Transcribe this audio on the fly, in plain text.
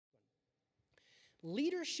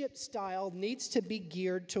Leadership style needs to be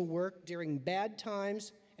geared to work during bad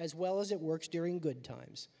times as well as it works during good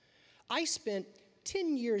times. I spent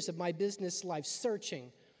 10 years of my business life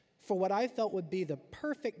searching for what I felt would be the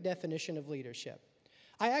perfect definition of leadership.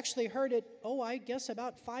 I actually heard it, I guess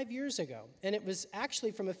about 5 years ago, and it was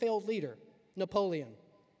actually from a failed leader, Napoleon.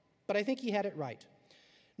 But I think he had it right.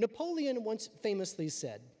 Napoleon once famously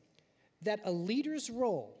said that a leader's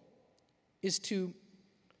role is to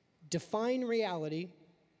define reality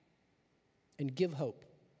and give hope.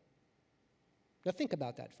 Now think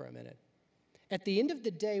about that for a minute. At the end of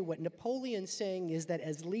the day, what Napoleon's saying is that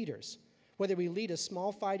as leaders, whether we lead a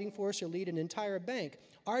small fighting force or lead an entire bank,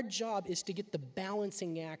 our job is to get the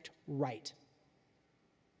balancing act right.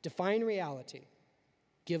 Define reality,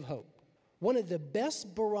 give hope. One of the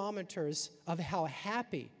best barometers of how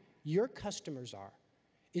happy your customers are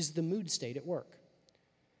is the mood state at work.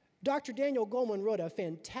 Dr. Daniel Goleman wrote a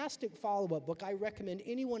fantastic follow-up book. I recommend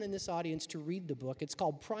anyone in this audience to read the book. It's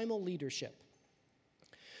called Primal Leadership.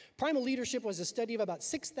 Primal Leadership was a study of about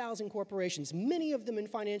 6,000 corporations, many of them in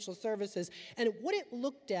financial services, and what it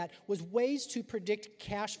looked at was ways to predict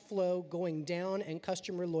cash flow going down and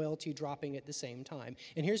customer loyalty dropping at the same time.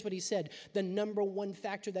 And here's what he said: the number one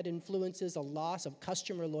factor that influences a loss of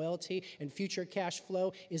customer loyalty and future cash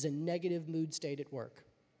flow is a negative mood state at work.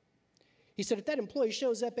 He said, if that employee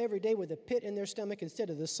shows up every day with a pit in their stomach instead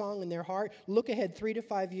of the song in their heart, look ahead 3 to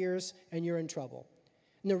 5 years and you're in trouble.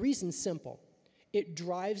 And the reason's simple. It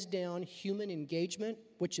drives down human engagement,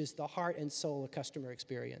 which is the heart and soul of customer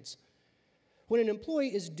experience. When an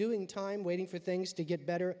employee is doing time waiting for things to get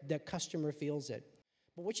better, the customer feels it.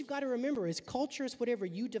 But what you've got to remember is culture is whatever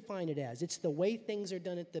you define it as. It's the way things are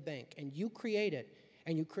done at the bank, and you create it,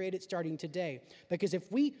 and you create it starting today. Because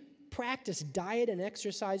if we practice diet and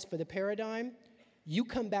exercise for the paradigm, you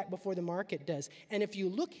come back before the market does. And if you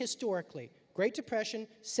look historically, Great Depression,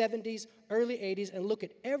 70s, early 80s, and look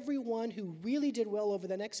at everyone who really did well over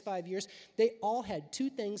the next 5 years, they all had two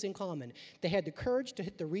things in common. They had the courage to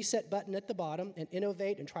hit the reset button at the bottom and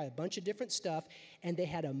innovate and try a bunch of different stuff, and they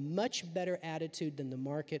had a much better attitude than the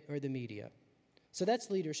market or the media. So that's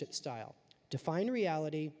leadership style. Define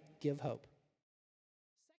reality, give hope.